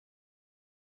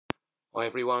Hi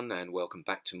everyone, and welcome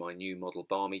back to my new Model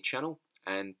Barmy channel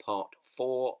and part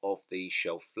 4 of the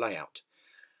shelf layout.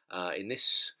 In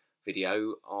this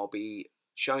video I'll be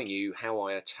showing you how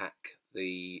I attack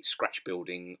the scratch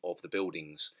building of the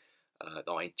buildings that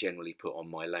I generally put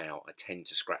on my layout. I tend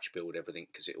to scratch build everything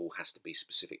because it all has to be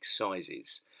specific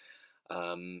sizes.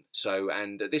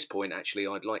 And at this point actually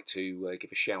I'd like to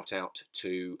give a shout out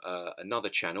to another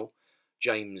channel,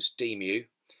 James Demu,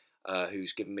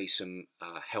 who's given me some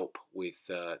help with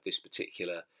this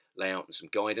particular layout and some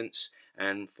guidance,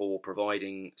 and for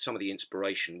providing some of the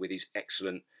inspiration with his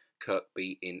excellent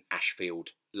Kirkby in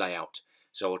Ashfield layout.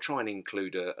 So I'll try and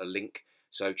include a link,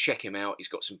 so check him out. He's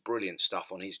got some brilliant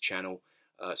stuff on his channel,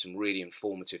 some really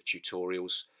informative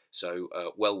tutorials,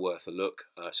 so well worth a look.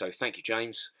 So thank you,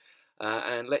 James,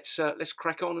 and let's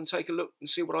crack on and take a look and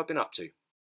see what I've been up to.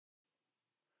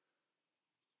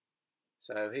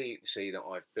 So here you can see that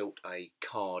I've built a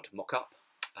card mock-up.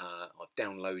 I've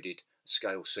downloaded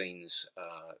Scale Scenes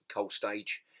Coal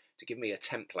Stage to give me a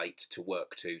template to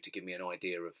work to give me an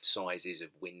idea of sizes of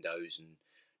windows and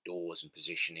doors and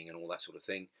positioning and all that sort of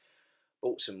thing.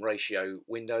 Bought some ratio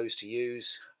windows to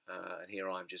use, and here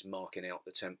I'm just marking out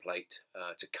the template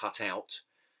to cut out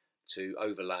to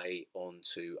overlay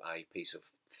onto a piece of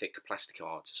thick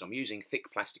plasticard. So I'm using thick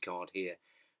plasticard here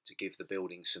to give the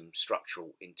building some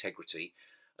structural integrity,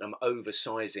 and I'm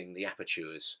oversizing the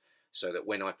apertures so that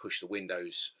when I push the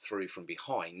windows through from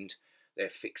behind, they're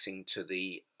fixing to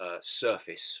the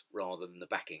surface rather than the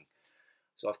backing.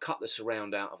 So I've cut the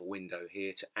surround out of a window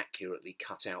here to accurately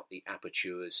cut out the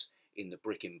apertures in the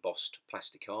brick embossed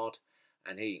plasticard,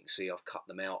 and here you can see I've cut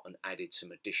them out and added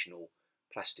some additional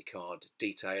plasticard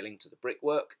detailing to the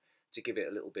brickwork to give it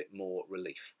a little bit more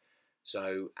relief.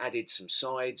 So added some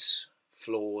sides,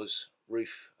 floors,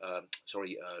 roof,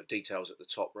 details at the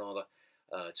top rather,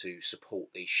 to support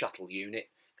the shuttle unit,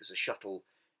 because the shuttle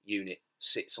unit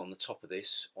sits on the top of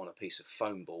this on a piece of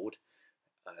foam board.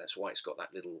 That's why it's got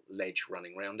that little ledge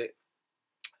running around it.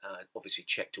 Obviously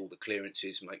checked all the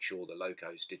clearances, make sure the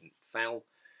locos didn't foul.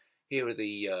 Here are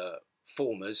the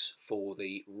formers for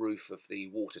the roof of the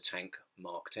water tank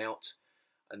marked out,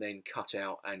 and then cut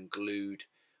out and glued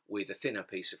with a thinner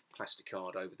piece of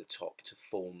plasticard over the top to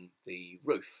form the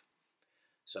roof.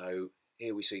 So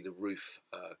here we see the roof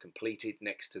completed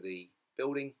next to the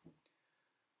building.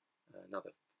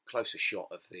 Another closer shot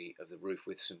of the roof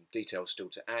with some details still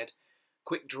to add.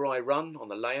 Quick dry run on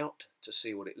the layout to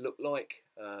see what it looked like,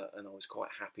 and I was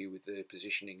quite happy with the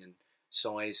positioning and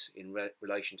size in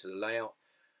relation to the layout.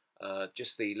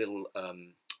 Just the little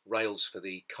rails for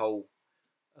the coal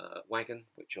wagon,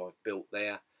 which I've built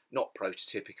there. Not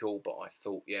prototypical, but I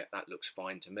thought, yeah, that looks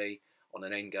fine to me, on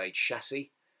an N-gauge chassis.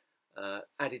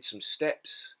 Added some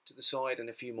steps to the side and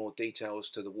a few more details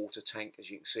to the water tank, as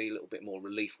you can see, a little bit more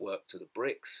relief work to the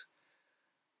bricks.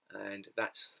 And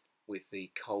that's with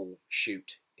the coal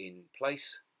chute in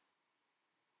place.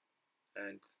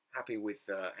 And happy with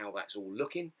how that's all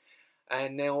looking.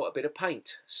 And now a bit of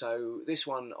paint. So this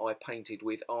one I painted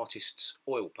with artists'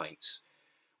 oil paints,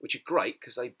 which are great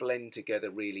because they blend together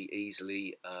really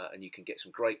easily, and you can get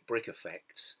some great brick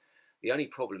effects. The only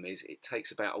problem is it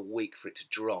takes about a week for it to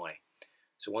dry.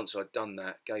 So once I'd done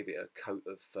that, gave it a coat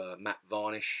of matte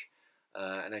varnish,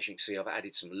 and as you can see I've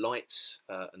added some lights,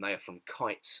 and they are from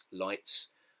Kites Lights,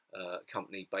 a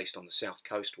company based on the south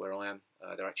coast where I am.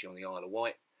 They're actually on the Isle of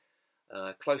Wight.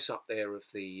 Close up there of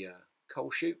the coal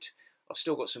chute. I've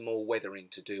still got some more weathering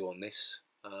to do on this.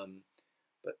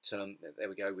 But there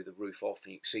we go with the roof off,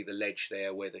 and you can see the ledge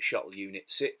there where the shuttle unit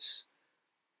sits.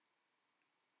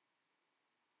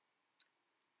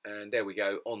 And there we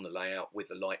go on the layout with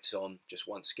the lights on, just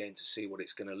once again to see what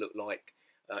it's going to look like.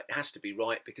 It has to be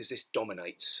right because this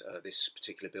dominates this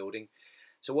particular building.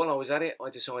 So while I was at it,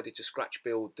 I decided to scratch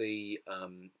build the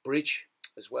bridge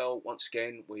as well, once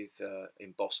again with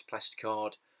embossed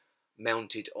plasticard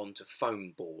mounted onto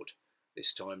foam board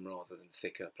this time rather than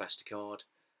thicker plasticard.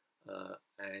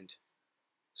 And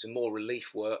some more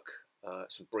relief work,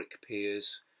 some brick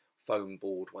piers, foam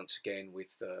board once again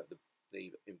with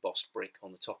the embossed brick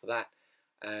on the top of that,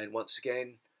 and once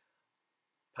again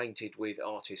painted with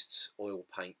artists' oil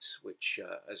paints, which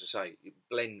as I say,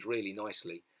 blend really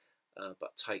nicely,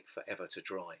 but take forever to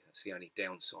dry. That's the only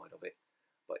downside of it,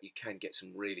 but you can get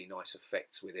some really nice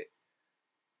effects with it.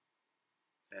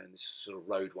 And this sort of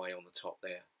roadway on the top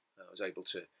there, I was able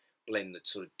to blend the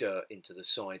sort of dirt into the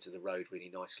sides of the road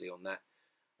really nicely on that,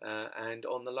 and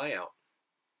on the layout.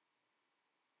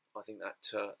 I think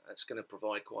that's going to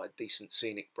provide quite a decent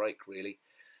scenic break really.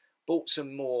 Bought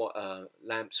some more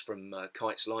lamps from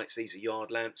Kites Lights. These are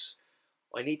yard lamps.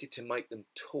 I needed to make them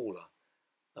taller,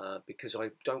 because I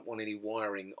don't want any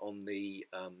wiring on the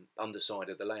underside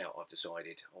of the layout. I've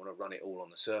decided I want to run it all on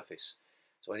the surface.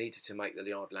 So I needed to make the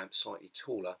yard lamp slightly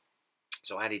taller.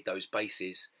 So I added those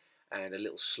bases and a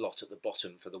little slot at the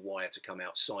bottom for the wire to come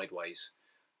out sideways.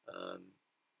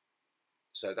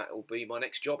 So that will be my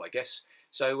next job, I guess.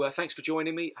 So thanks for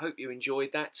joining me. Hope you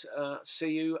enjoyed that.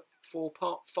 See you for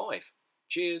part 5.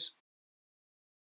 Cheers.